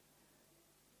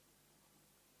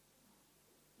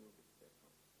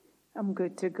I'm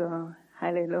good to go.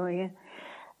 Hallelujah.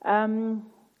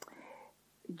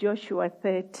 Joshua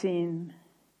 13.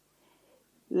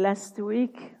 Last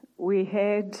week we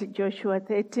had Joshua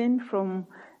 13 from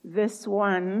verse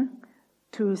 1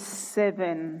 to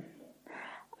 7.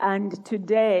 And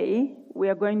today we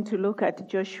are going to look at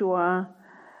Joshua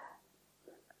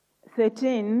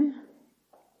 13,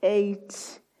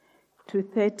 8 to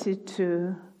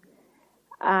 32.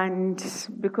 And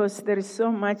because there is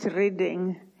so much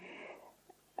reading,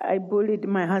 I bullied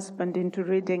my husband into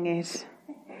reading it.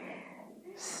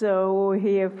 So we'll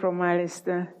hear from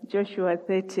Alistair. Joshua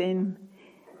 13,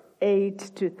 8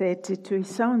 to 32. It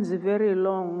sounds very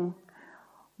long,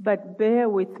 but bear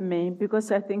with me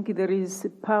because I think there is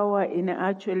power in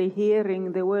actually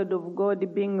hearing the word of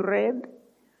God being read.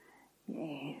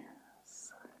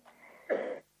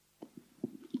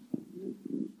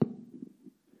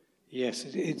 Yes,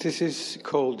 this is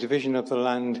called Division of the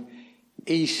Land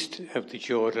East of the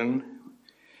Jordan.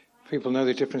 People know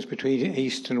the difference between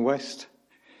east and west.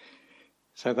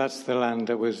 So that's the land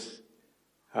that was,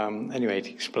 anyway, it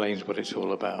explains what it's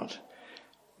all about.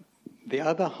 The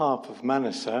other half of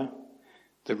Manasseh,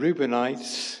 the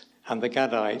Reubenites and the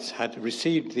Gadites, had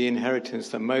received the inheritance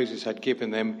that Moses had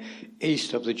given them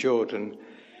east of the Jordan,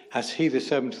 as he, the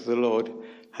servant of the Lord,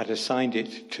 had assigned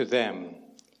it to them.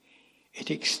 It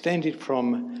extended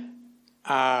from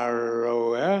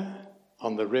Aroer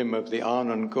on the rim of the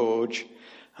Arnon Gorge,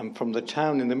 and from the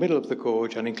town in the middle of the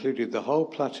gorge, and included the whole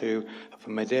plateau of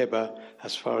Medeba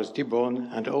as far as Dibon,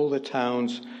 and all the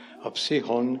towns of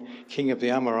Sihon, king of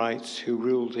the Amorites, who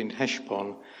ruled in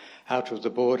Heshbon, out of the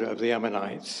border of the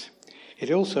Ammonites. It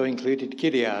also included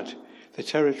Gilead, the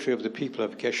territory of the people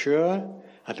of Geshur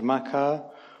and Makkah,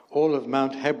 all of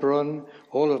Mount Hebron,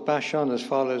 all of Bashan as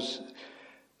far as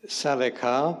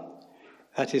Salekah,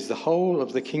 that is the whole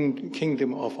of the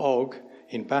kingdom of Og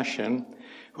in Bashan,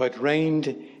 who had reigned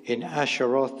in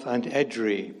Asheroth and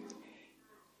Edrei.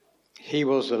 He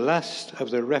was the last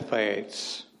of the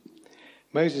Rephaites.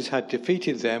 Moses had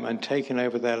defeated them and taken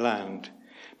over their land,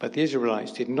 but the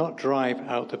Israelites did not drive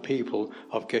out the people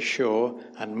of Geshur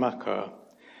and Makkah,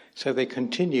 so they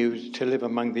continued to live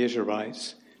among the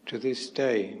Israelites to this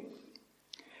day.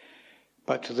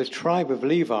 But to the tribe of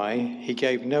Levi he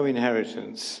gave no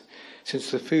inheritance,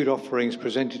 since the food offerings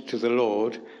presented to the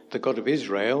Lord, the God of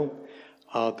Israel,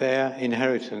 are their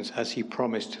inheritance as he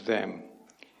promised to them.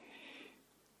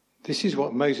 This is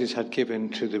what Moses had given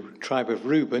to the tribe of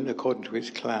Reuben according to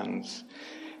its clans.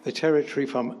 The territory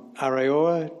from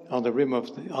Aroer on the rim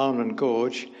of the Arnon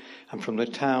Gorge, and from the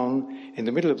town in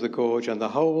the middle of the gorge and the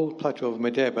whole plateau of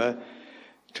Medeba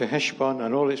to Heshbon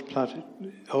and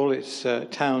all its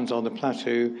towns on the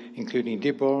plateau, including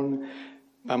Dibon,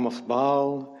 Bamoth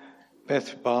Baal,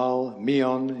 Beth Baal,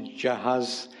 Meon,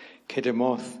 Jahaz,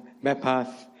 Kedemoth,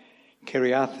 Mepath,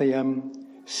 Kiriathaim,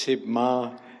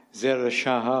 Sibmah,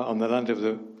 Zereshah on the land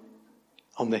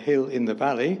on the hill in the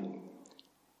valley.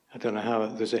 I don't know how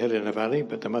there's a hill in a valley,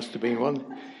 but there must have been one.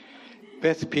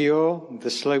 Beth Peor, the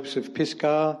slopes of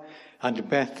Pisgah, and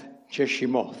Beth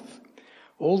Jeshimoth.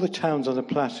 All the towns on the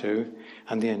plateau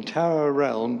and the entire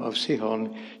realm of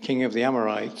Sihon, king of the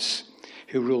Amorites,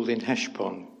 who ruled in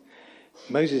Heshbon.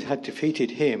 Moses had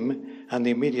defeated him and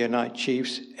the Midianite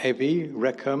chiefs Evi,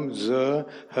 Rechem, Zur,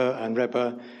 Hur, and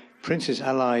Reba, princes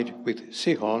allied with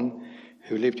Sihon,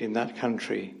 who lived in that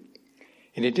country.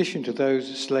 In addition to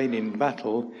those slain in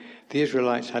battle, the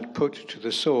Israelites had put to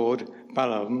the sword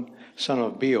Balaam, son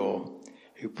of Beor,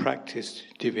 who practiced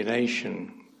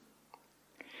divination.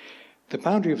 The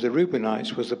boundary of the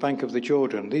Reubenites was the bank of the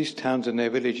Jordan. These towns and their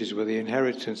villages were the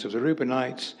inheritance of the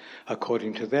Reubenites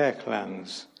according to their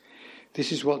clans.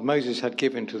 This is what Moses had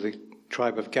given to the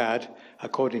tribe of Gad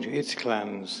according to its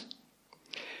clans.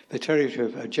 The territory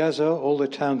of Jazer, all the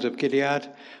towns of Gilead,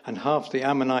 and half the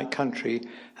Ammonite country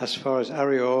as far as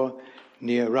Aroer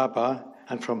near Rabbah,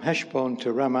 and from Heshbon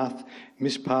to Ramath,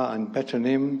 Mizpah and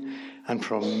Betonim, and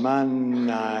from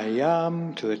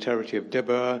Manayam to the territory of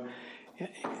Debir,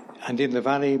 and in the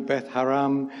valley Beth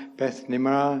Haram, Beth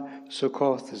Nimrah,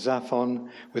 Succoth, Zaphon,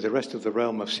 with the rest of the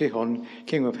realm of Sihon,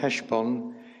 king of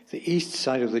Heshbon, the east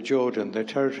side of the Jordan, the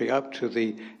territory up to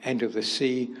the end of the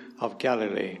Sea of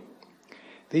Galilee.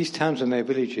 These towns and their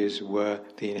villages were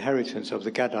the inheritance of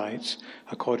the Gadites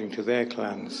according to their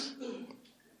clans.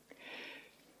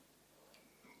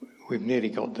 We've nearly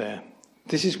got there.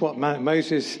 This is what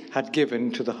Moses had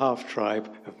given to the half-tribe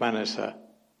of Manasseh.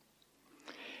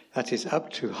 That is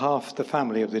up to half the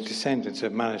family of the descendants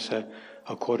of Manasseh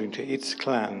according to its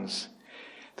clans.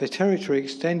 The territory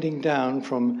extending down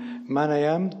from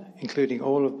Manayam, including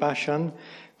all of Bashan,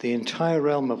 the entire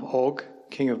realm of Og,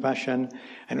 king of Bashan,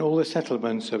 and all the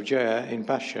settlements of Jair in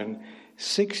Bashan,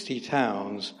 60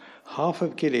 towns, half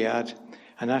of Gilead,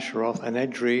 and Asheroth, and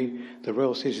Edrei, the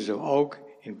royal cities of Og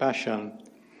in Bashan.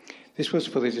 This was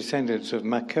for the descendants of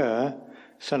Machir,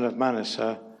 son of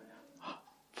Manasseh,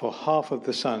 for half of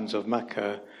the sons of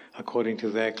Machir, according to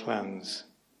their clans.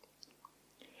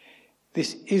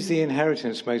 This is the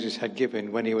inheritance Moses had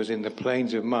given when he was in the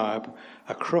plains of Moab,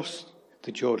 across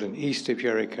the Jordan, east of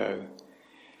Jericho.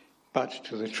 But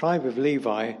to the tribe of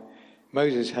Levi,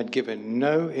 Moses had given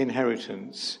no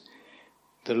inheritance.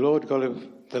 The Lord,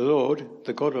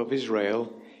 the God of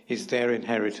Israel, is their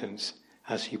inheritance,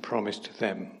 as he promised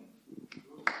them.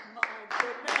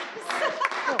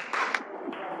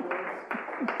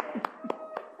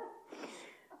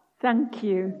 Thank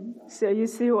you. So you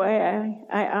see why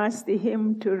I asked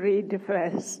him to read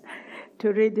first,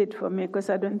 to read it for me, because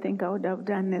I don't think I would have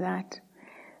done that.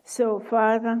 So,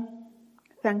 Father,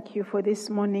 thank you for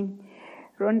this morning.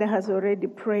 Rhonda has already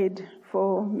prayed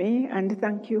for me, and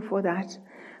thank you for that.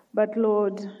 But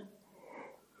Lord,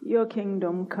 your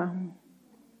kingdom come.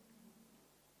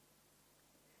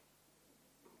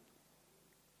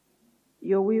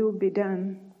 Your will be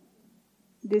done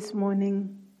this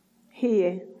morning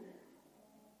here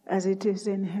as it is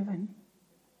in heaven.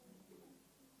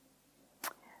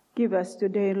 Give us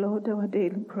today, Lord, our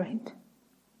daily bread.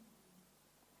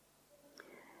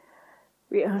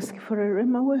 We ask for a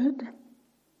Rhema word,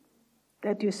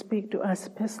 that you speak to us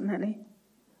personally.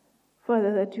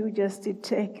 Father, that you just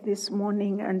take this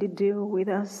morning and deal with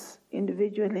us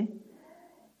individually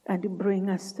and bring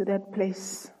us to that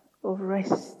place of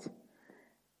rest,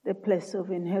 the place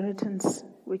of inheritance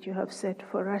which you have set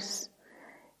for us.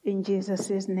 In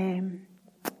Jesus' name,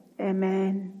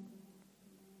 amen.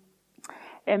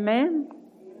 Amen?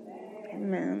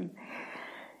 Amen.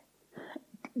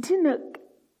 Do you know,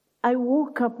 I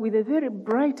woke up with a very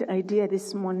bright idea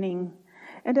this morning,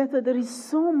 and I thought there is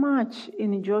so much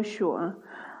in Joshua,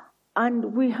 and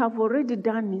we have already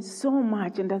done so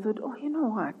much, and I thought, oh, you know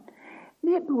what?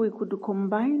 Maybe we could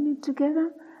combine it together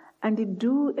and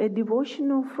do a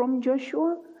devotional from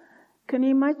Joshua. Can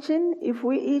you imagine if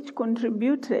we each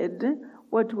contributed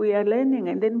what we are learning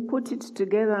and then put it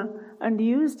together and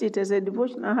used it as a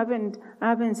devotion? I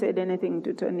haven't said anything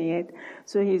to Tony yet,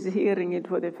 so he's hearing it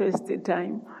for the first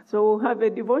time. So we'll have a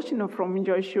devotional from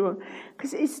Joshua,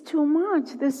 because it's too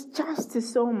much. There's just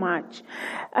so much.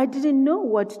 I didn't know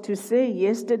what to say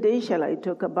yesterday. Shall I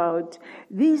talk about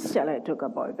this? Shall I talk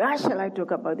about that? Shall I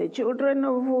talk about the children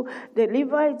of the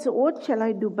Levites? What shall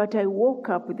I do? But I woke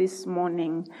up this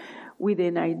morning with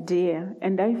an idea,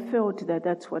 and I felt that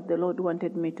that's what the Lord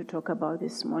wanted me to talk about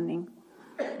this morning.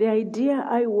 The idea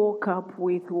I woke up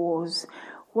with was,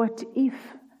 what if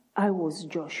I was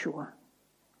Joshua?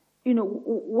 You know,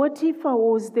 what if I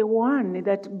was the one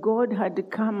that God had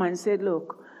come and said,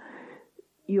 look,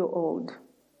 you're old.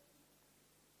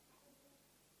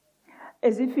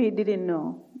 As if he didn't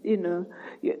know, you know,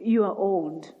 you are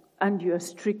old and you are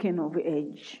stricken of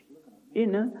age, you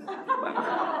know.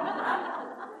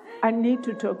 I need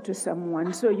to talk to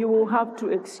someone, so you will have to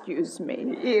excuse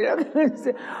me. You know?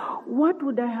 What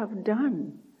would I have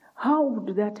done? How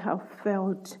would that have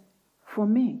felt for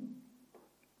me?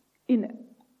 You know,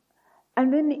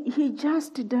 and then he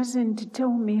just doesn't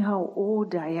tell me how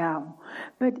old I am,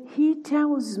 but he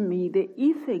tells me the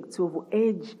effects of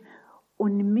age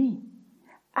on me.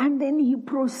 And then he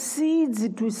proceeds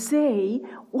to say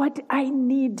what I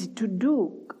need to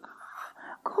do.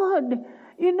 God,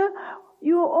 you know,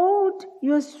 you're old,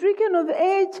 you're stricken of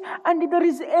age, and there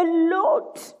is a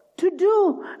lot to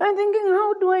do. I'm thinking,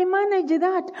 how do I manage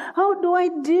that? How do I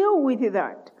deal with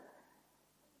that?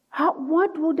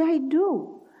 What would I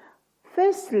do?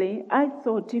 Firstly, I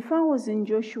thought if I was in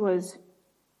Joshua's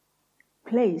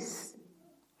place,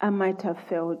 I might have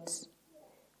felt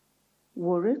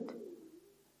worried,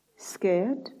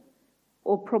 scared,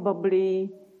 or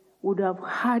probably would have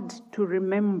had to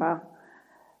remember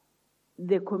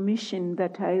the commission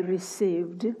that I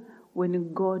received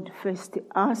when God first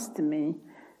asked me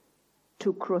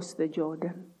to cross the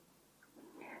Jordan.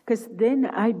 Because then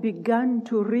I began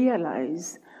to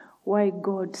realize why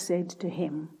God said to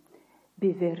him,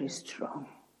 be very strong,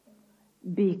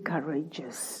 be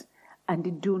courageous,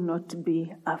 and do not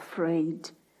be afraid.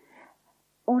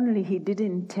 Only he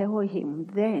didn't tell him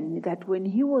then that when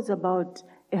he was about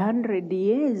 100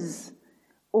 years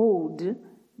old,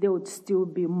 there would still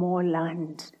be more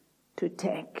land to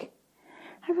take.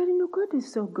 I mean, God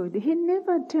is so good. He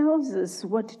never tells us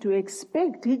what to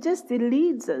expect. He just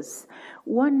leads us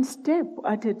one step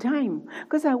at a time.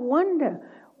 Because I wonder,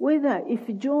 whether if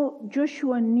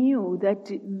Joshua knew that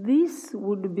this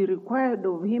would be required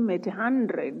of him at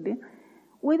 100,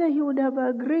 whether he would have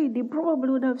agreed. He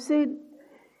probably would have said,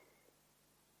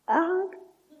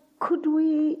 could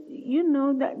we,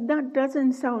 that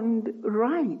doesn't sound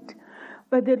right.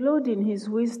 But the Lord in his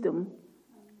wisdom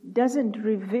doesn't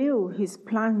reveal his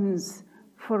plans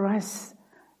for us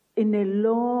in a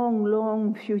long,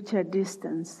 long future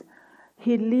distance.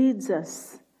 He leads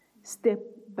us step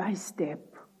by step.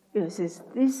 He says,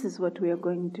 this is what we are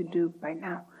going to do by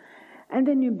now. And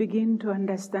then you begin to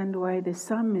understand why the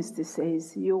psalmist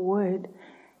says, your word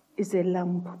is a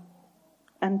lamp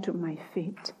unto my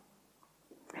feet.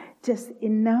 Just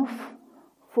enough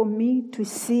for me to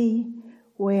see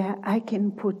where I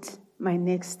can put my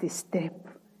next step,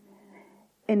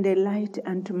 and a light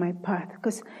unto my path.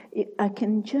 Because I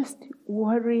can just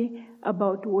worry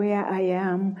about where I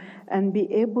am and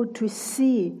be able to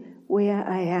see where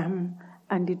I am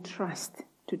and trust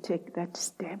to take that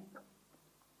step.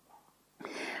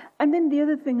 And then the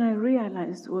other thing I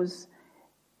realized was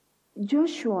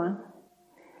Joshua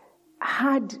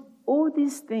had all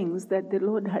these things that the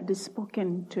Lord had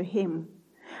spoken to him.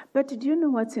 But do you know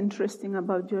what's interesting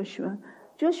about Joshua?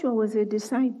 Joshua was a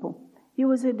disciple. He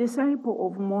was a disciple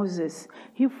of Moses.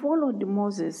 He followed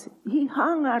Moses. He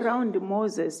hung around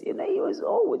Moses. He was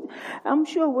always, I'm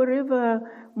sure wherever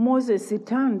Moses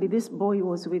turned, this boy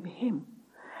was with him.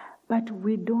 But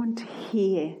we don't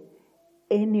hear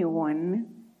anyone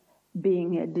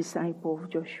being a disciple of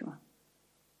Joshua.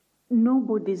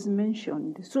 Nobody's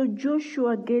mentioned. So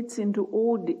Joshua gets into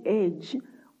old age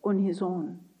on his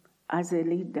own as a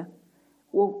leader.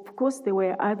 Well, of course, there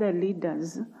were other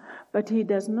leaders, but he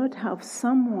does not have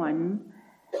someone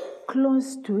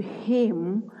close to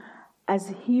him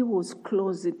as he was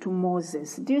close to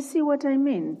Moses. Do you see what I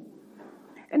mean?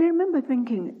 And I remember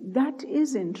thinking, that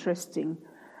is interesting,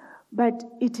 but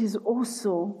it is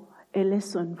also a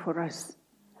lesson for us.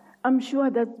 I'm sure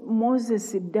that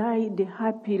Moses died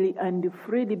happily and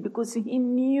freely because he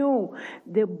knew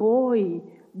the boy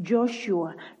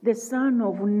Joshua, the son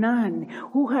of Nun,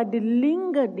 who had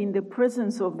lingered in the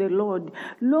presence of the Lord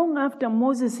long after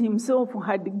Moses himself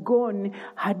had gone,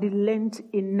 had learnt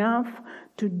enough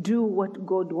to do what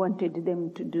God wanted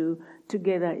them to do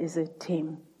together as a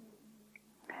team.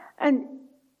 And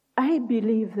I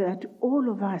believe that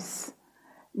all of us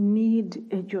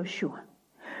need a Joshua,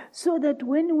 so that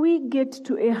when we get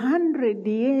to 100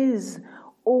 years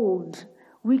old,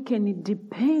 we can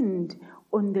depend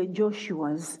on the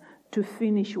Joshuas to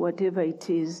finish whatever it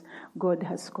is God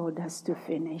has called us to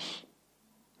finish.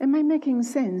 Am I making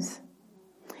sense?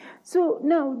 So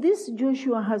now this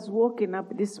Joshua has woken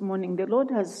up this morning. The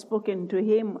Lord has spoken to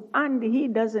him, and he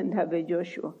doesn't have a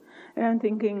Joshua. And I'm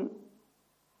thinking,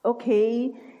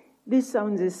 okay, this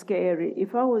sounds scary.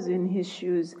 If I was in his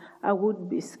shoes, I would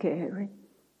be scary.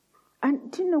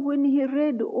 And when he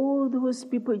read all those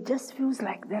people, it just feels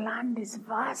like the land is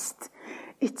vast.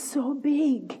 It's so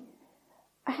big.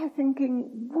 I'm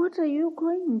thinking, what are you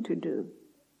going to do?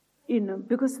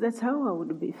 Because that's how I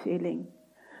would be feeling.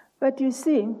 But you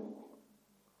see,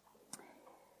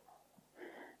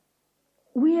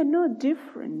 we are not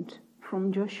different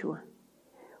from Joshua.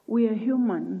 We are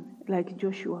human like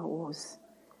Joshua was.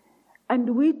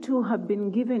 And we too have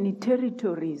been given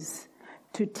territories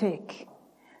to take.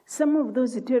 Some of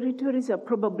those territories are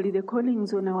probably the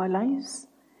callings on our lives.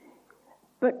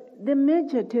 But the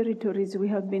major territories we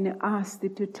have been asked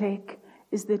to take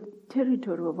is the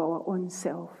territory of our own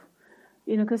self.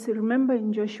 Because remember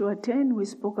in Joshua 10, we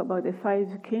spoke about the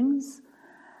 5 kings.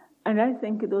 And I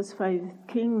think those 5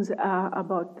 kings are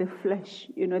about the flesh,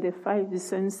 the 5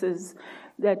 senses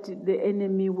that the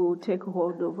enemy will take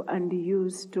hold of and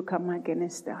use to come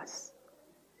against us.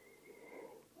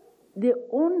 The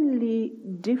only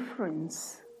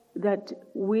difference that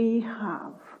we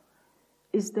have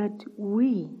is that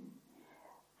we,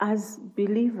 as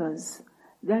believers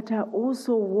that are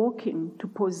also walking to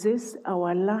possess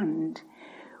our land,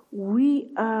 we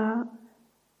are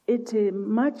at a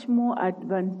much more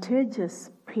advantageous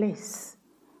place,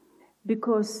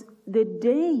 because the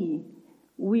day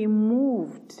we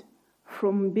moved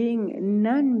from being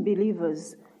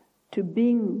non-believers to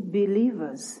being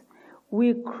believers,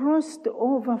 we crossed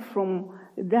over from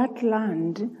that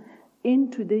land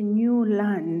into the new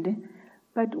land,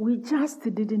 but we just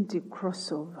didn't cross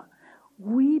over.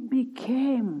 We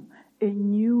became a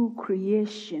new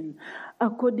creation,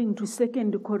 according to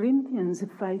 2 Corinthians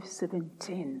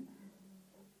 5:17.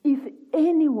 If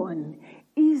anyone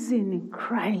is in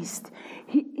Christ,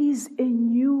 he is a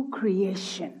new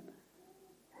creation.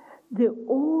 The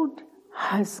old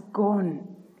has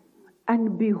gone,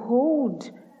 and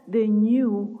behold, the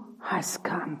new has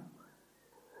come.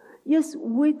 Yes,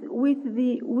 with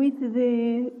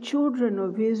the children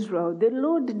of Israel, the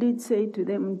Lord did say to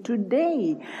them,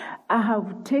 today I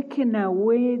have taken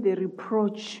away the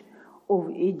reproach of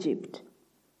Egypt.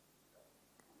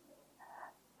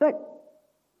 But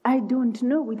I don't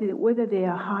know whether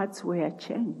their hearts were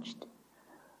changed.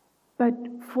 But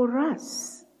for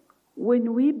us,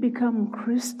 when we become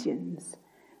Christians,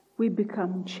 we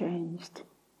become changed.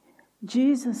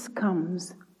 Jesus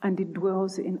comes and he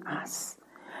dwells in us.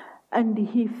 And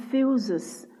he fills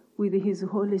us with his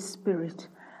Holy Spirit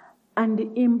and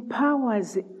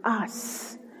empowers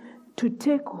us to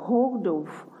take hold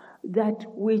of that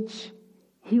which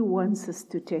he wants us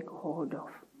to take hold of.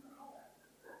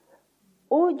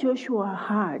 All Joshua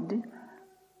had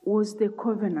was the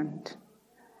covenant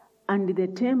and the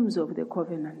terms of the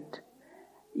covenant.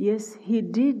 Yes, he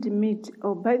did meet.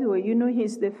 Oh, by the way,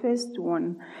 he's the first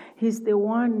one. He's the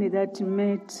one that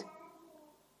met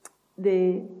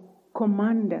the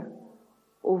commander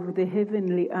of the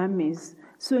heavenly armies.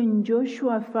 So in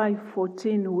Joshua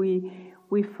 5:14,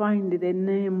 we find the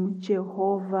name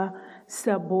Jehovah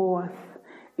Sabaoth.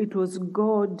 It was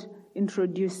God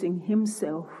introducing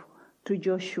himself to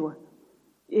Joshua.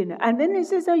 And then he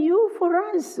says, are you for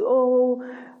us or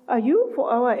are you for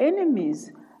our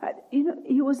enemies?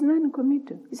 He was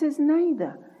non-committal. He says,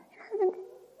 neither.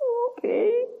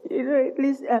 Okay. At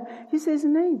least he says,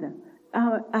 neither.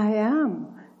 I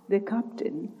am the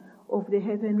captain of the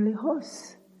heavenly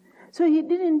hosts. So he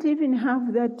didn't even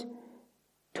have that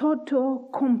total,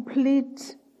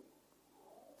 complete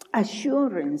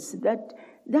assurance that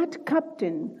that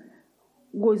captain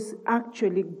was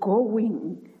actually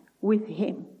going with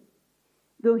him,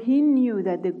 though he knew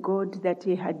that the God that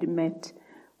he had met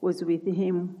was with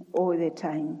him all the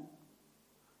time.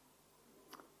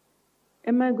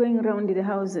 Am I going around the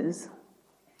houses?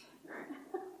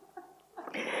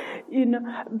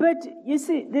 But you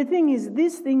see, the thing is,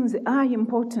 these things are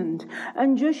important,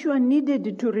 and Joshua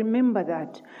needed to remember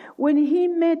that when he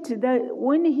met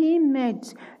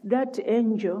that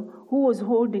angel who was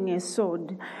holding a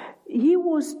sword, he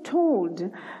was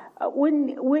told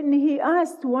when he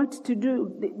asked what to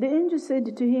do, the angel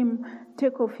said to him,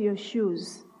 "Take off your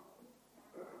shoes,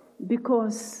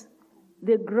 because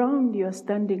the ground you are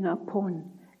standing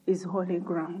upon is holy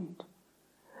ground."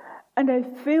 And I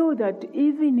feel that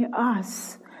even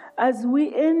us, as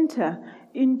we enter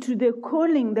into the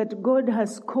calling that God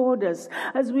has called us,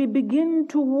 as we begin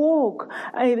to walk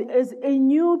as a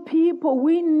new people,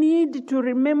 we need to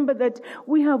remember that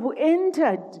we have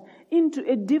entered into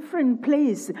a different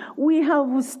place. We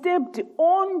have stepped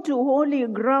onto holy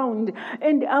ground,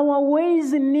 and our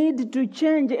ways need to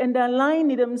change and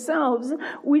align themselves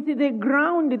with the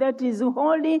ground that is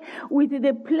holy, with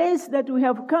the place that we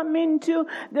have come into,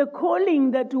 the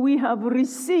calling that we have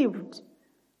received.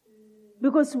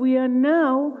 Because we are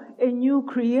now a new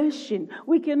creation.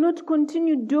 We cannot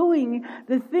continue doing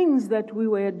the things that we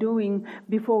were doing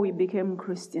before we became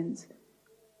Christians.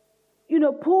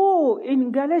 Paul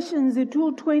in Galatians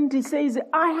 2:20 says,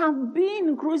 I have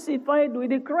been crucified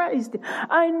with Christ.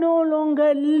 I no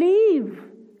longer live,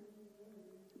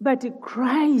 but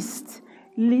Christ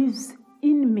lives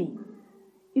in me.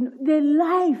 The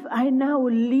life I now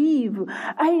live,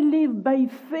 I live by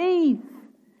faith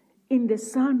in the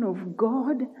Son of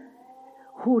God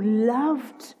who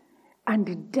loved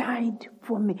and died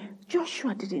for me.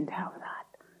 Joshua didn't have that,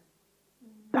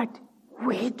 but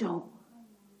we do.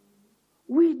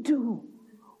 We do.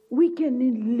 We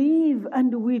can live,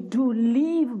 and we do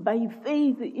live by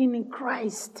faith in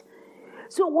Christ.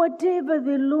 So whatever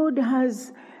the Lord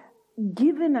has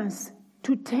given us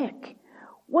to take,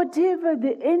 whatever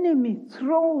the enemy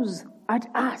throws at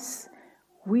us,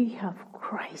 we have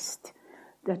Christ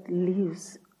that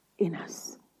lives in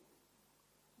us.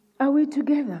 Are we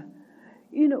together?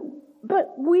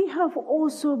 But we have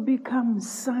also become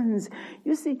sons.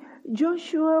 You see,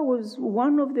 Joshua was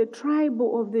one of the tribe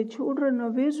of the children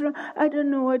of Israel. I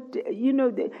don't know what,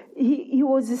 he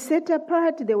was set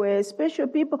apart. They were special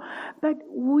people. But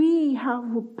we have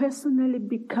personally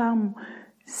become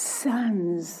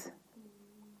sons.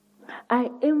 I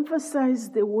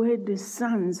emphasize the word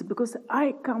sons because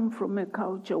I come from a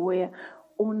culture where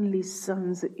only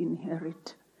sons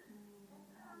inherit.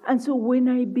 And so when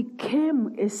I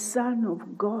became a son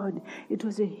of God, it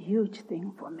was a huge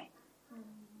thing for me.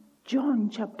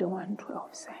 John chapter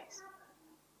 1:12 says,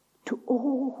 to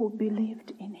all who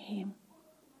believed in him,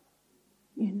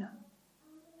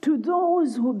 to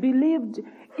those who believed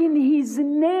in his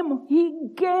name, he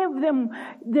gave them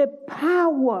the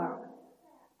power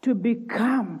to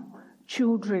become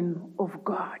children of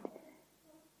God.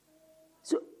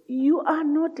 You are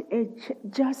not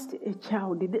just a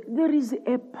child. There is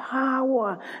a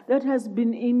power that has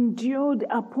been endued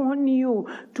upon you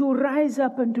to rise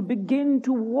up and to begin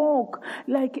to walk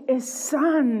like a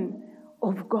son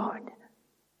of God.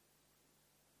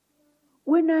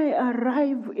 When I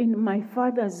arrive in my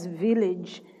father's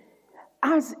village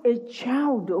as a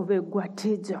child of a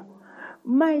Gwatidzo,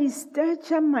 my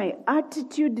stature, my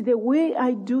attitude, the way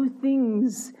I do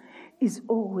things is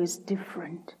always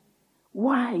different.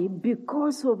 Why?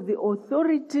 Because of the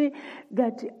authority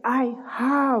that I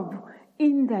have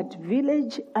in that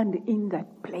village and in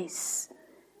that place.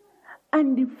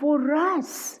 And for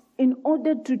us, in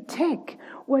order to take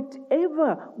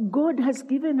whatever God has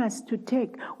given us to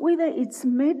take, whether it's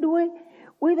Medway,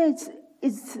 whether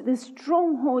it's the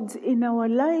strongholds in our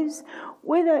lives,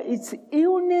 whether it's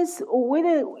illness or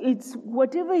whether it's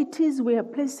whatever it is we are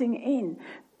placing in,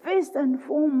 first and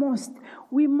foremost,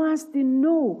 we must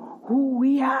know who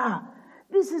we are.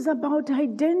 This is about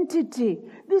identity.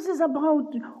 This is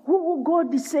about who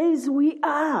God says we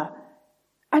are.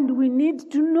 And we need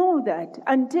to know that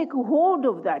and take hold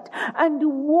of that and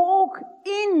walk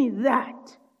in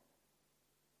that.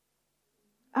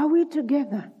 Are we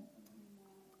together?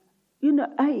 You know,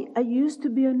 I used to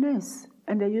be a nurse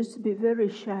and I used to be very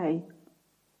shy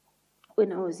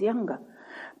when I was younger.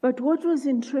 But what was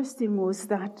interesting was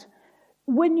that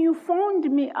when you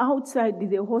found me outside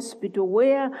the hospital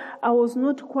where I was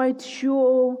not quite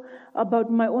sure about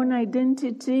my own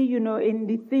identity, you know, and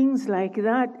the things like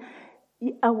that,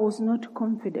 I was not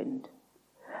confident.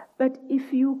 But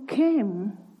if you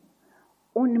came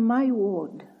on my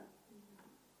ward,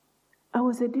 I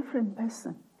was a different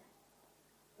person.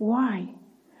 Why?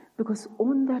 Because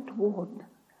on that ward,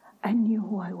 I knew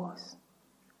who I was.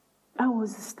 I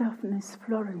was staff nurse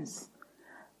Florence.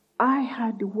 I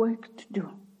had work to do.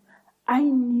 I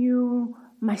knew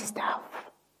my staff.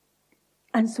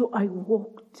 And so I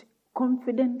walked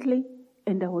confidently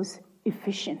and I was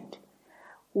efficient.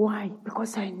 Why?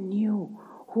 Because I knew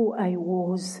who I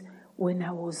was when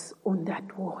I was on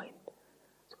that ward.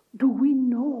 Do we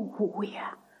know who we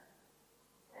are?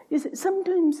 You see,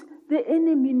 sometimes the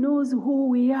enemy knows who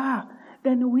we are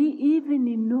than we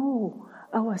even know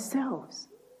ourselves.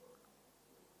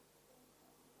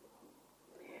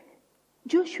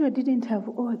 Joshua didn't have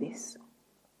all this.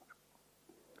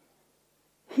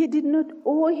 He did not,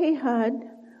 all he had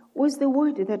was the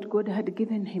word that God had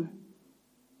given him.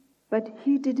 But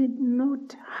he did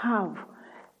not have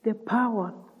the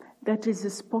power that is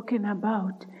spoken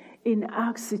about in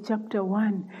Acts chapter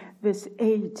 1, verse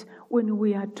 8, when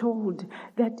we are told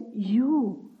that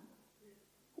you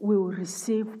will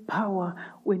receive power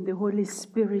when the Holy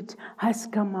Spirit has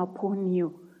come upon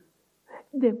you.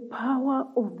 The power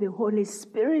of the Holy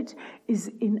Spirit is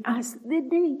in us. The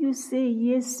day you say,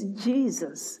 yes,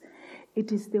 Jesus,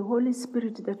 it is the Holy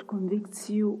Spirit that convicts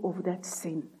you of that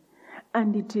sin.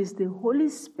 And it is the Holy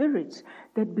Spirit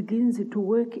that begins to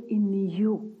work in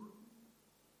you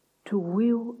to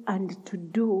will and to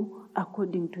do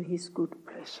according to his good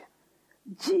pleasure.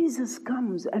 Jesus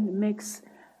comes and makes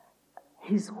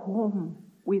his home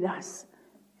with us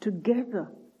together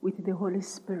with the Holy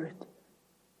Spirit.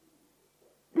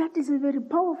 That is a very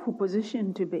powerful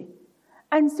position to be.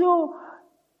 And so,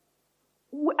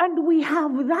 and we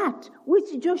have that,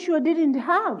 which Joshua didn't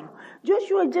have.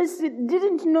 Joshua just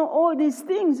didn't know all these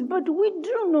things, but we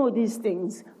do know these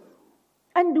things.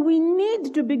 And we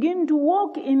need to begin to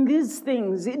walk in these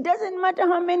things. It doesn't matter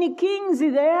how many kings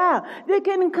there are. They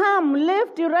can come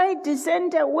left, right,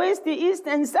 center, west, east,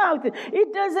 and south.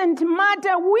 It doesn't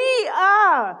matter. We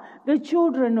are the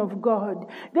children of God,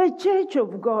 the church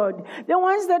of God, the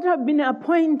ones that have been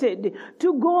appointed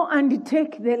to go and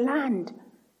take the land.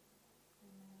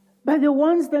 But the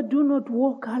ones that do not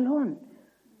walk alone.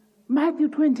 Matthew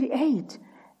 28,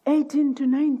 18 to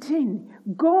 19.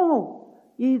 Go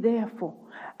ye therefore,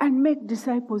 and make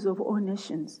disciples of all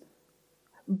nations,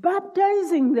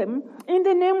 baptizing them in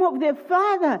the name of the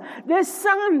Father, the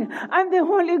Son, and the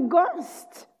Holy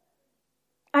Ghost,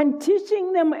 and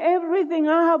teaching them everything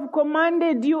I have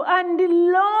commanded you, and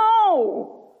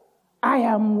lo, I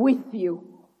am with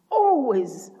you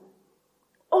always,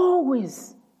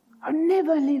 always. I'll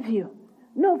never leave you,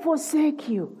 nor forsake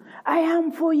you. I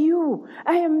am for you.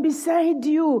 I am beside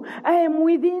you. I am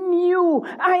within you.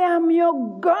 I am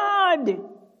your God.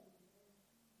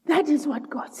 That is what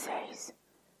God says.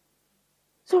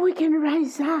 So we can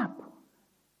rise up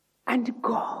and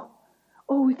go.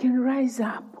 Or we can rise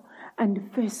up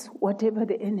and face whatever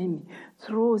the enemy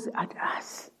throws at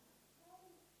us.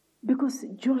 Because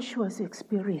Joshua's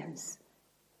experience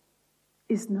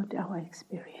is not our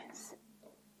experience.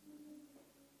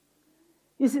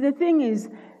 You see, the thing is,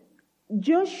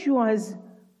 Joshua's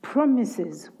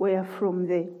promises were from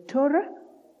the Torah.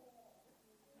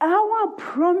 Our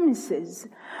promises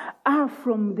are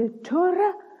from the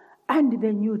Torah and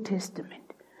the New Testament.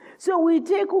 So we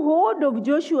take hold of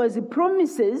Joshua's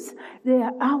promises, they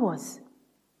are ours.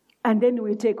 And then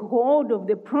we take hold of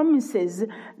the promises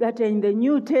that are in the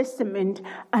New Testament,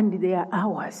 and they are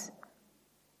ours.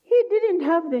 He didn't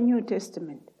have the New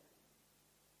Testament,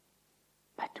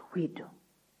 but we do.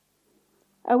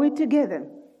 Are we together?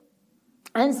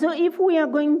 And so if we are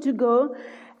going to go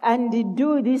and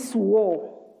do this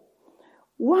war,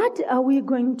 what are we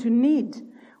going to need?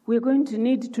 We're going to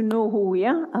need to know who we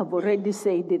are. I've already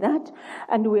said that.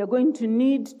 And we are going to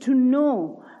need to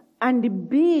know and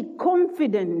be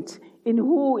confident in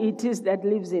who it is that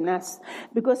lives in us.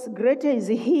 Because greater is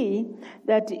he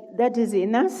that is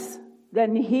in us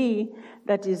than he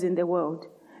that is in the world.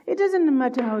 It doesn't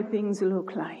matter how things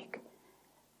look like.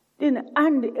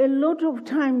 And a lot of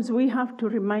times we have to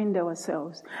remind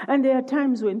ourselves. And there are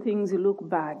times when things look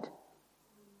bad.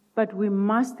 But we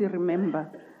must remember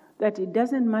that it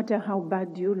doesn't matter how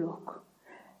bad you look.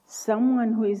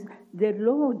 Someone who is the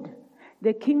Lord,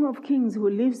 the King of Kings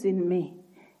who lives in me,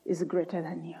 is greater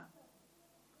than you.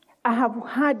 I have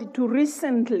had to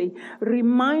recently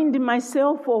remind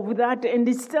myself of that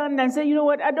and stand and say, you know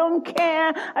what, I don't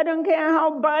care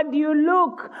how bad you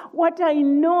look. What I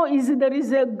know is there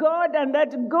is a God, and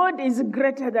that God is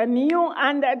greater than you,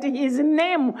 and at his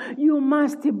name you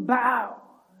must bow.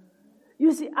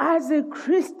 You see, as a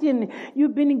Christian,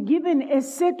 you've been given a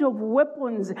set of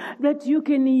weapons that you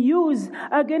can use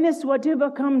against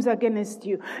whatever comes against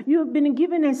you. You've been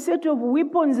given a set of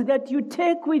weapons that you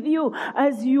take with you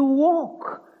as you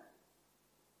walk.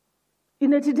 You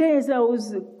know, today as I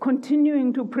was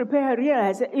continuing to prepare, I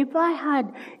realized if I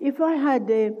had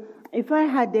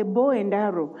a bow and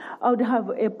arrow, I would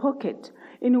have a pocket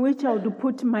in which I would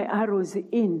put my arrows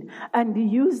in and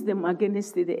use them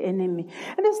against the enemy.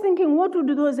 And I was thinking, what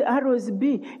would those arrows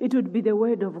be? It would be the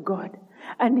word of God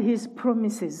and his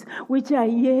promises, which are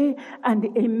yea and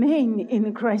amen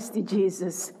in Christ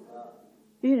Jesus.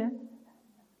 You know?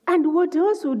 And what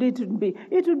else would it be?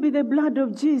 It would be the blood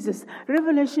of Jesus.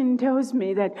 Revelation tells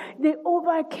me that they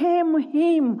overcame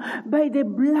him by the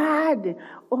blood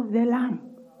of the Lamb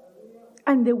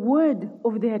and the word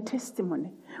of their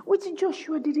testimony, which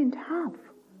Joshua didn't have.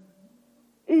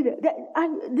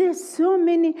 There's so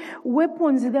many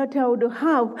weapons that I would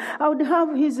have. I would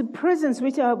have his presence,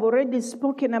 which I have already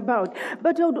spoken about,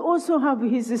 but I would also have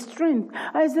his strength.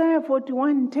 Isaiah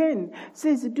 41:10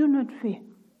 says, do not fear,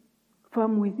 for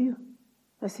I'm with you.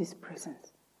 That's his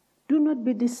presence. Do not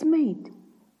be dismayed,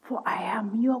 for I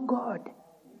am your God.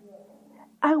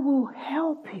 I will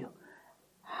help you.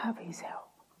 Have his help.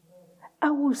 I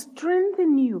will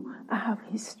strengthen you. I have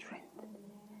his strength.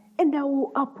 And I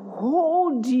will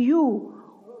uphold you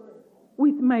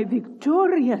with my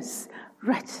victorious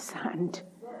righteous hand.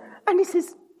 And he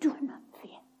says, do not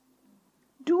fear.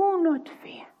 Do not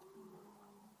fear.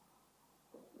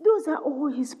 Those are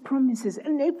all his promises.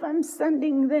 And if I'm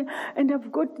standing there and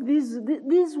I've got these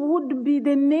would be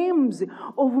the names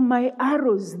of my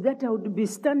arrows that I would be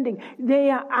standing. They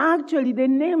are actually the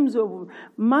names of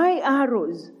my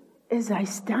arrows as I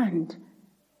stand,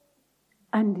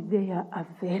 and they are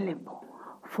available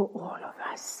for all of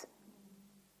us.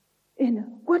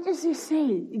 What does he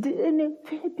say? In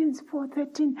Philippians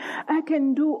 4:13, I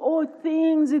can do all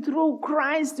things through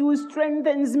Christ who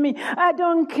strengthens me. I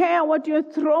don't care what you're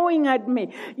throwing at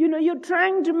me. You're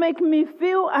trying to make me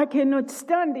feel I cannot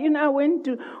stand.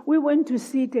 We went to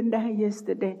sit and die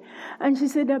yesterday. And she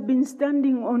said, I've been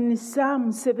standing on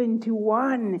Psalm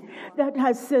 71 that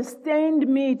has sustained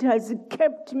me. It has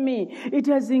kept me. It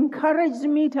has encouraged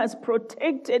me. It has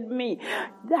protected me.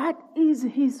 That is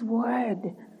his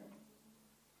word.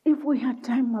 If we had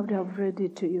time, I would have read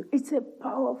it to you. It's a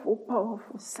powerful,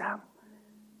 powerful psalm.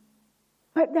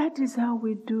 But that is how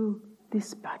we do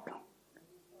this battle.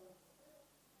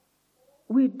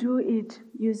 We do it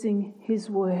using his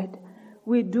word.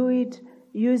 We do it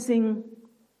using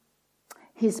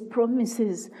his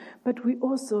promises. But we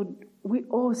also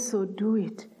do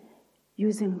it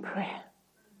using prayer.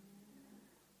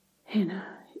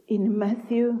 In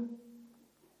Matthew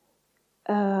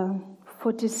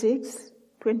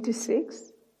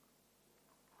 46:26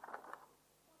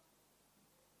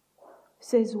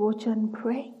 says, watch and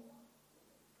pray.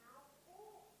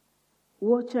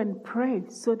 Watch and pray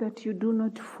so that you do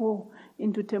not fall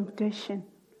into temptation.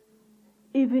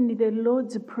 Even the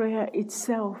Lord's Prayer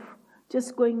itself,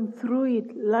 just going through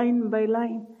it line by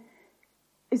line,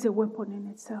 is a weapon in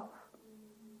itself.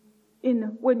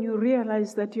 when you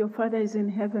realize that your Father is in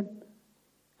heaven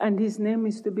and his name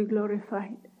is to be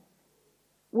glorified.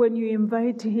 When you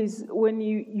when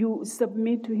you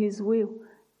submit to his will,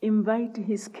 invite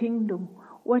his kingdom,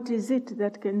 what is it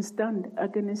that can stand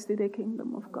against the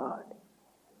kingdom of God?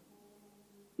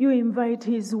 You invite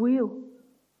his will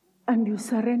and you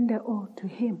surrender all to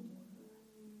him.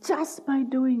 Just by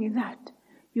doing that,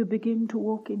 you begin to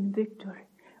walk in victory.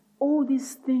 All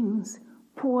these things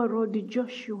poor old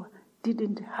Joshua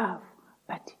didn't have,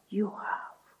 but you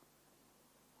have.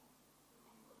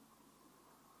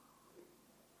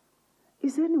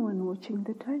 Is anyone watching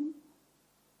the time?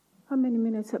 How many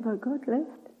minutes have I got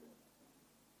left?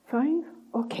 5?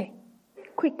 Okay,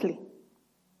 quickly.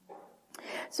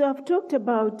 So I've talked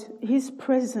about his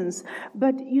presence,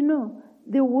 but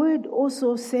the word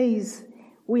also says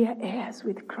we are heirs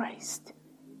with Christ.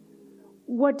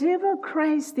 Whatever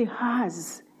Christ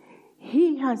has,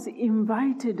 he has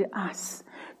invited us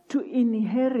to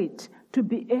inherit, to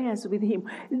be heirs with him.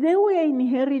 They were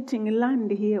inheriting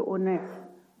land here on earth.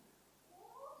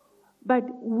 But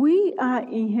we are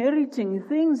inheriting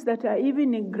things that are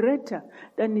even greater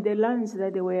than the lands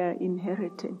that they were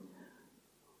inheriting.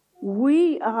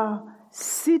 We are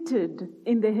seated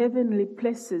in the heavenly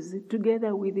places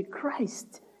together with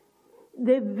Christ.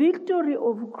 The victory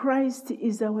of Christ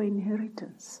is our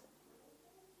inheritance.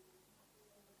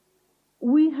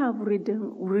 We have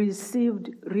received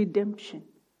redemption.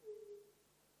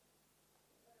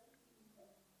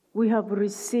 We have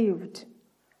received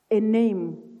a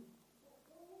name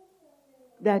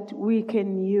that we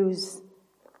can use,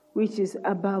 which is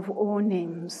above all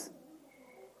names.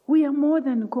 We are more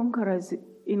than conquerors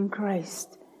in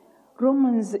Christ.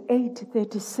 Romans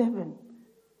 8:37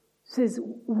 says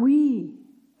we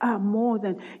are more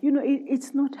than.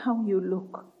 It's not how you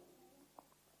look.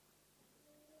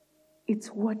 It's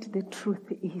what the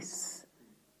truth is.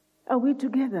 Are we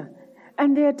together?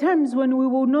 And there are times when we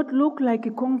will not look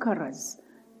like conquerors.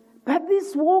 But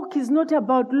this walk is not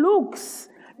about looks.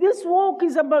 This walk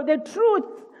is about the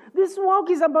truth. This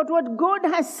walk is about what God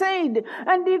has said.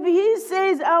 And if he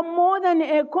says I'm more than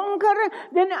a conqueror,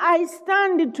 then I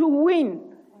stand to win.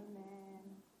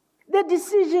 The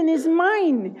decision is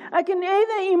mine. I can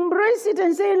either embrace it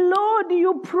and say, Lord,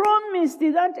 you promised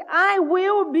that I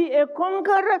will be a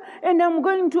conqueror and I'm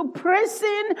going to press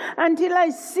in until I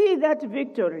see that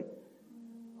victory.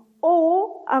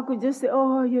 Or I could just say,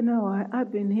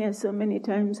 I've been here so many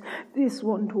times, this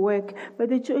won't work. But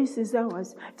the choice is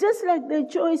ours. Just like the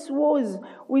choice was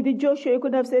with Joshua, he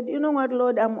could have said, you know what,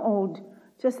 Lord, I'm old.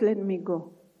 Just let me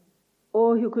go.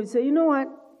 Or he could say, you know what,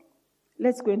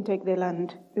 let's go and take the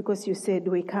land because you said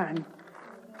we can.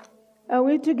 Are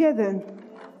we together?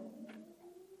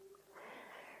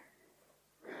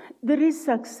 There is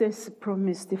success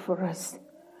promised for us.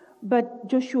 But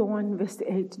Joshua 1 verse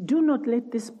 8, do not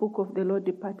let this book of the Lord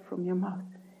depart from your mouth.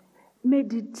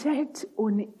 Meditate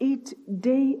on it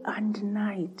day and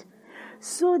night,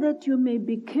 so that you may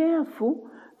be careful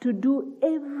to do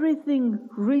everything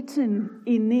written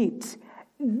in it.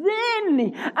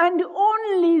 Then and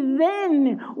only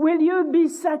then will you be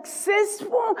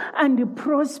successful and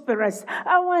prosperous.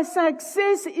 Our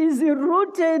success is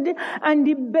rooted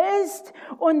and based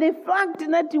on the fact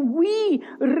that we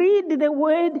read the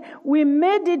word, we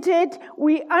meditate,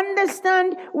 we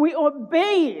understand, we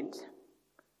obey it.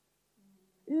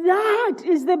 That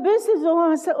is the basis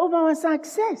of our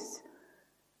success.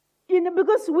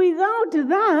 Because without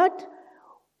that,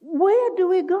 where do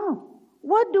we go?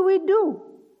 What do we do?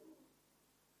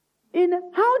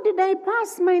 How did I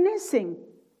pass my nursing?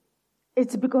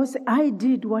 It's because I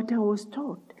did what I was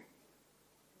taught.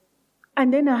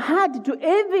 And then I had to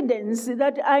evidence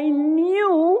that I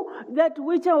knew that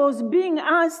which I was being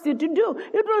asked to do.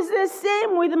 It was the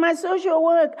same with my social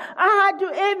work. I had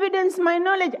to evidence my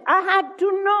knowledge. I had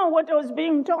to know what I was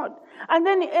being taught. And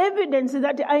then evidence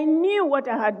that I knew what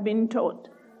I had been taught.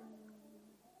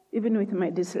 Even with my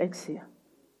dyslexia.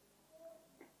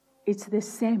 It's the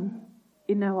same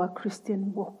in our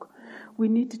Christian walk. We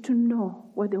need to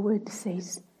know what the word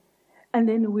says. And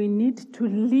then we need to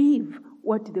live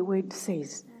what the word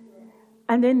says.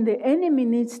 And then the enemy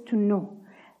needs to know,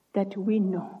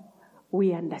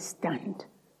 we understand.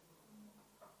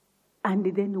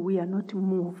 And then we are not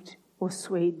moved or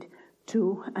swayed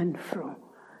to and fro.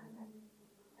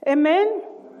 Amen?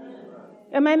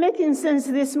 Am I making sense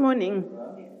this morning?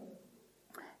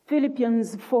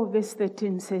 Philippians 4 verse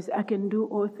 13 says, I can do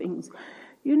all things.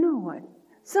 You know what?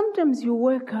 Sometimes you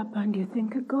wake up and you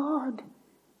think, God,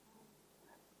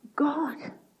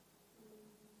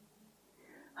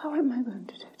 how am I going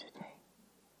to do today?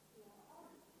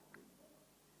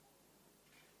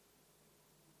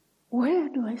 Where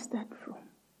do I start from?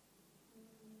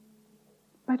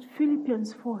 But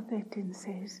Philippians 4:13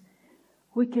 says,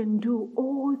 we can do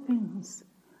all things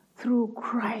through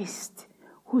Christ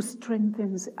who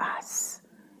strengthens us.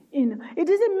 It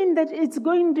doesn't mean that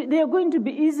they are going to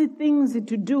be easy things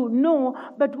to do. No,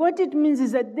 but what it means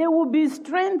is that there will be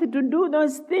strength to do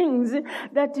those things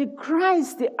that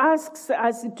Christ asks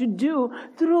us to do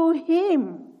through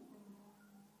Him.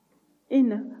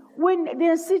 When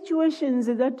there are situations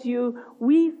that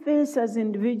we face as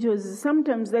individuals,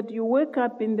 sometimes that you wake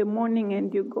up in the morning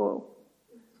and you go,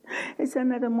 it's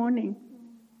another morning.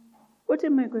 What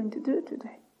am I going to do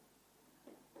today?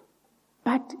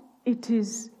 But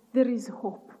there is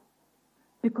hope.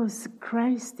 Because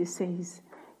Christ says,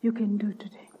 you can do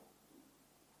today.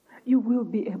 You will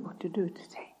be able to do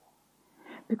today.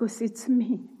 Because it's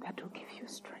me that will give you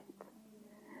strength.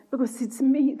 Because it's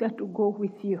me that will go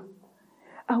with you.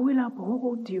 I will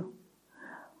uphold you.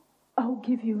 I will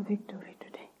give you victory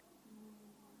today.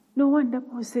 No wonder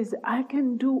Paul says, I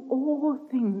can do all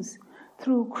things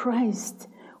through Christ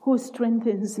who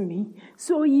strengthens me.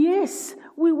 So yes,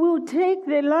 we will take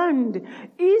the land,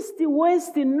 east,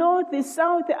 west, north,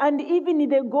 south, and even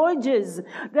the gorges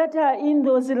that are in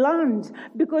those lands,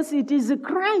 because it is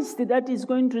Christ that is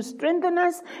going to strengthen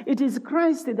us. It is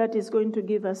Christ that is going to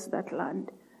give us that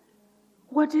land.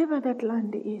 Whatever that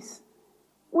land is,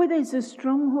 whether it's the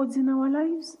strongholds in our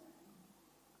lives,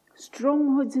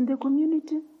 strongholds in the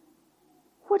community,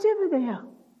 whatever they are,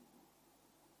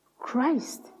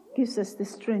 Christ gives us the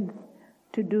strength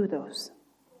to do those.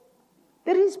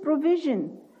 There is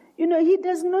provision. He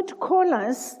does not call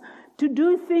us to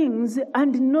do things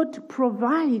and not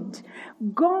provide.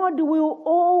 God will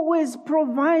always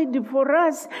provide for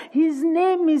us. His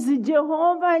name is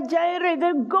Jehovah Jireh,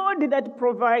 the God that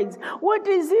provides. What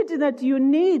is it that you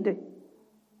need?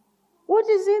 What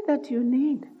is it that you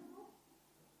need?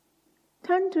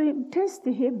 Turn to Him, test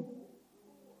Him.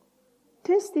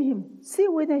 Test Him. See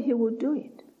whether He will do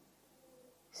it.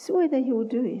 See whether He will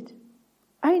do it.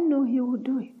 I know He will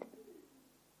do it.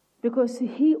 Because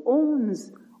He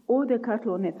owns all the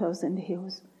cattle on 1,000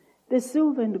 hills. The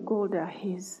silver and gold are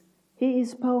His. He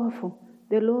is powerful.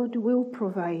 The Lord will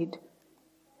provide.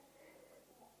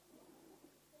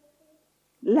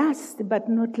 Last but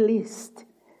not least,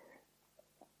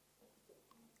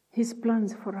 His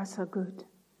plans for us are good.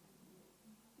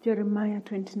 Jeremiah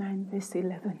 29 verse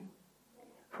 11.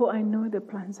 For I know the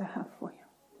plans I have for you.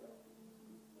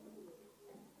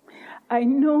 I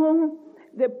know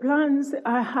the plans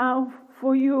I have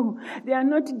for you. They are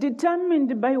not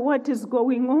determined by what is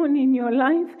going on in your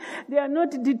life. They are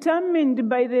not determined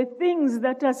by the things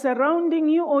that are surrounding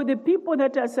you or the people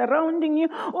that are surrounding you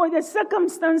or the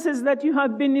circumstances that you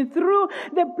have been through.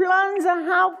 The plans I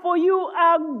have for you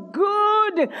are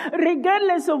good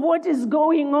regardless of what is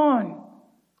going on.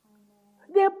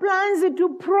 They are plans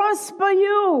to prosper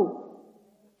you,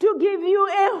 to give you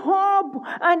a hope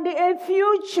and a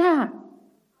future.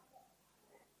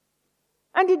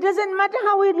 And it doesn't matter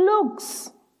how it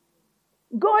looks.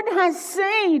 God has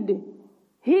said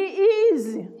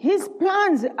His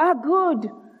plans are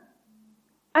good.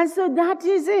 And so that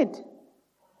is it.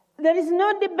 There is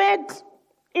no debate.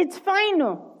 It's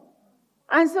final.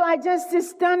 And so I just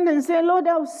stand and say, Lord,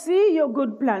 I'll see your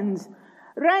good plans.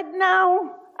 Right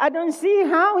now, I don't see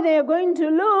how they are going to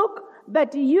look,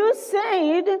 but you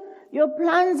said your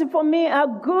plans for me are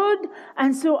good,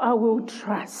 and so I will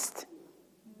trust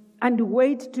and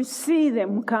wait to see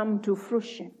them come to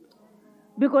fruition.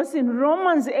 Because in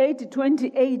Romans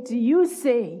 8:28, you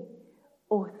say,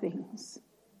 all things,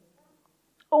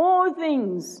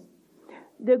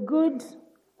 the good,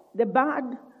 the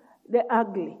bad, the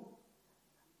ugly,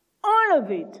 all of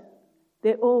it,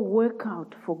 they all work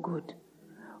out for good.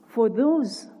 For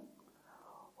those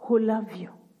who love you,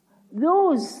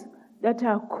 those that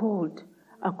are called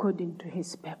according to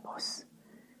His purpose.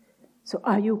 So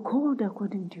are you called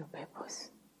according to your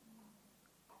purpose?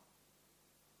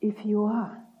 If you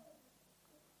are,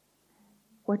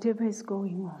 whatever is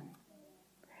going on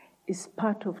is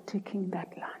part of taking that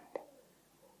land.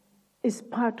 Is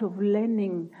part of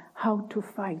learning how to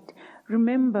fight.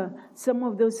 Remember, some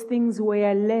of those things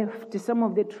were left, some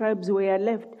of the tribes were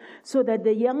left, so that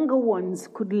the younger ones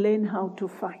could learn how to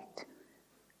fight.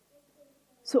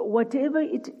 So whatever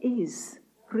it is,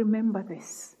 remember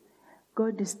this.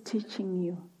 God is teaching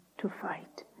you to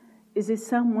fight. Is it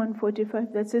Psalm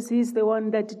 145 that says He's the one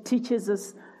that teaches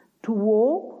us to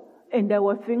war and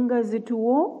our fingers to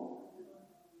war?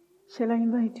 Shall I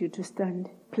invite you to stand,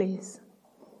 please?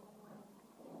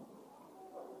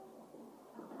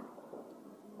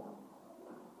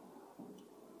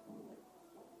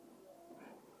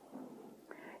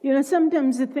 You know,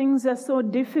 sometimes the things are so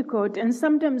difficult and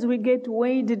sometimes we get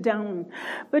weighed down.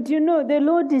 But you know, the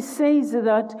Lord says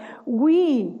that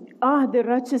we are the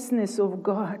righteousness of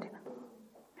God.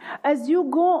 As you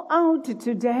go out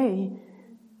today,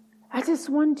 I just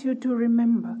want you to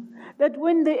remember that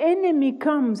when the enemy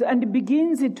comes and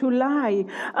begins to lie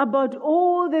about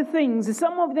all the things,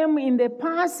 some of them in the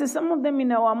past, some of them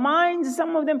in our minds,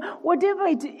 some of them, whatever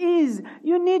it is,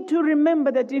 you need to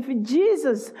remember that if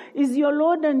Jesus is your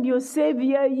Lord and your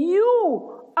Savior,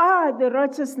 you are the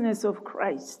righteousness of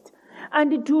Christ.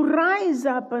 And to rise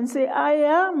up and say, I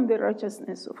am the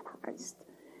righteousness of Christ.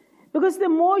 Because the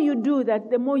more you do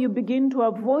that, the more you begin to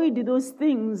avoid those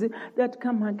things that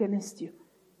come against you.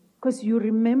 Because you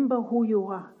remember who you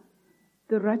are,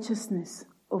 the righteousness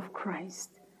of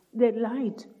Christ, the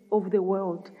light of the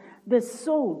world, the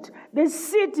salt, the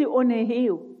city on a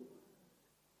hill,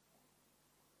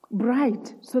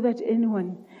 bright so that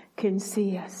anyone can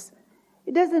see us.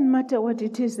 It doesn't matter what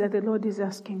it is that the Lord is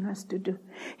asking us to do.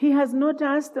 He has not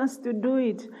asked us to do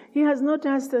it. He has not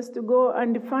asked us to go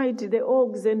and fight the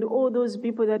orcs and all those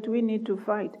people that we need to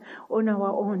fight on our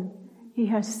own. He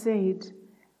has said,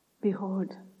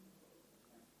 behold,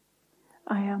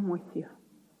 I am with you,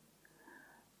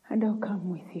 and I'll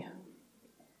come with you.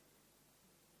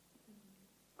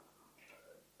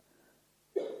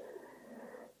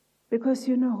 Because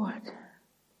you know what?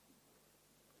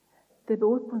 The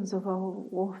weapons of our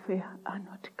warfare are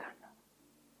not carnal,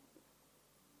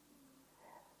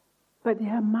 but they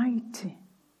are mighty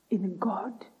in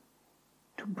God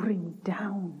to bring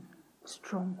down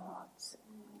strongholds.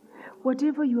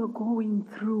 Whatever you are going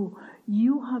through,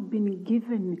 you have been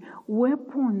given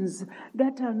weapons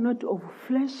that are not of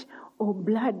flesh or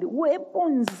blood,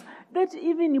 weapons that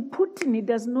even Putin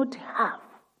does not have.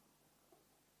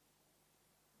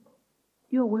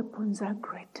 Your weapons are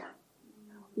greater.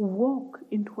 Walk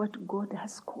into what God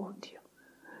has called you.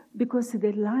 Because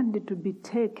the land to be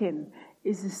taken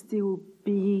is still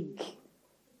big.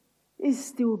 It's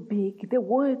still big. The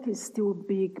worth is still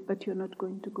big, but you're not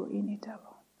going to go in it alone.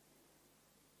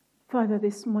 Father,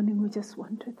 this morning we just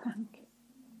want to thank you.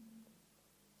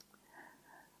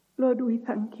 Lord, we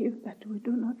thank you that we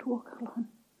do not walk alone.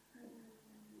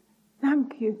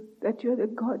 Thank you that you're the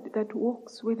God that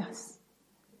walks with us.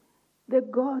 The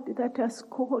God that has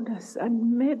called us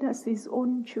and made us his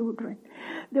own children.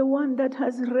 The one that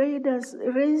has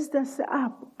raised us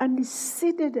up and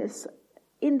seated us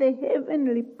in the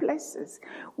heavenly places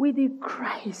with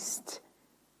Christ.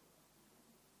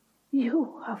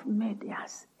 You have made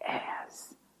us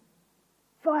heirs.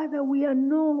 Father, we are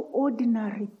no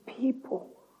ordinary people.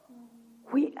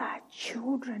 We are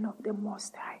children of the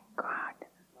Most High God.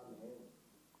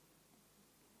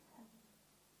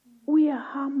 We are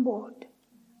humbled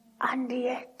and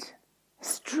yet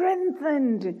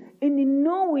strengthened in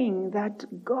knowing that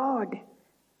God,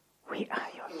 we are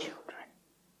your children.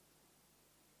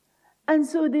 And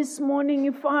so this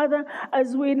morning, Father,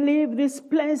 as we leave this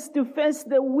place to face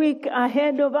the week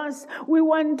ahead of us, we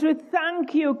want to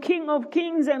thank you, King of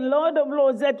Kings and Lord of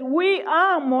Lords, that we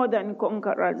are more than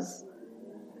conquerors.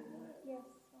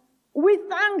 We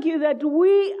thank you that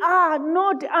we are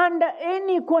not under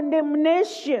any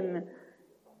condemnation,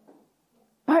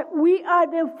 but we are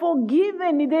the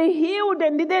forgiven, the healed,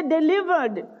 and the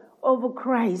delivered of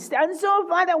Christ. And so,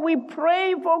 Father, we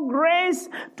pray for grace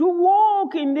to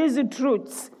walk in these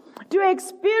truths, to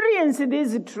experience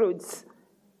these truths,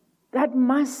 that,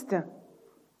 Master,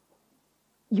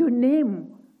 your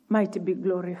name might be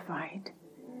glorified.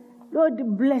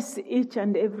 Lord, bless each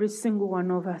and every single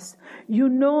one of us. You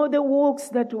know the walks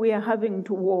that we are having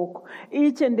to walk,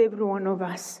 each and every one of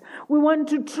us. We want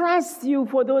to trust you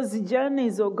for those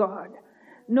journeys, oh God,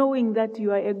 knowing that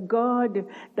you are a God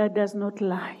that does not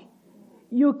lie.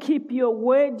 You keep your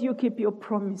word, you keep your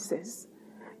promises.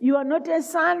 You are not a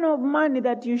son of man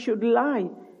that you should lie,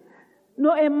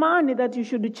 nor a man that you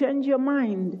should change your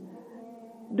mind.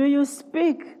 Do you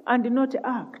speak and not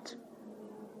act?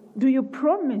 Do you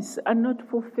promise and not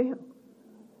fulfill?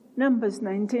 Numbers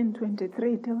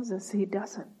 19:23 tells us he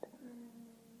doesn't.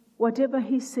 Whatever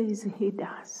he says, he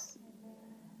does.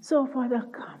 So, Father,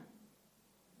 come.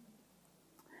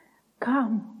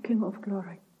 Come, King of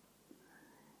Glory.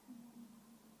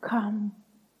 Come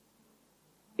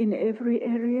in every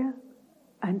area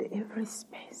and every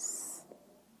space.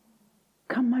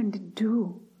 Come and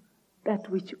do that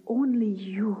which only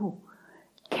you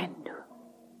can do.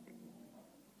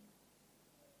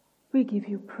 We give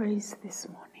you praise this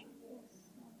morning.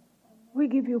 We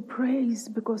give you praise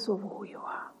because of who you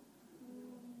are.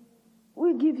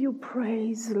 We give you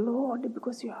praise, Lord,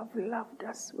 because you have loved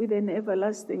us with an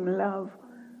everlasting love.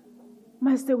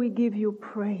 Master, we give you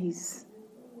praise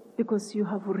because you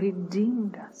have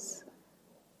redeemed us.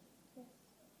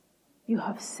 You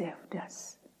have saved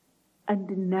us.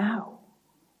 And now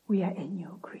we are a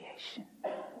new creation.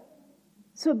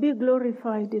 So be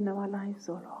glorified in our lives,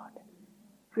 O Lord.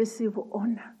 Receive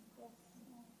honor.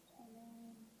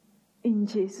 In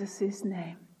Jesus'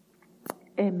 name.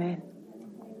 Amen.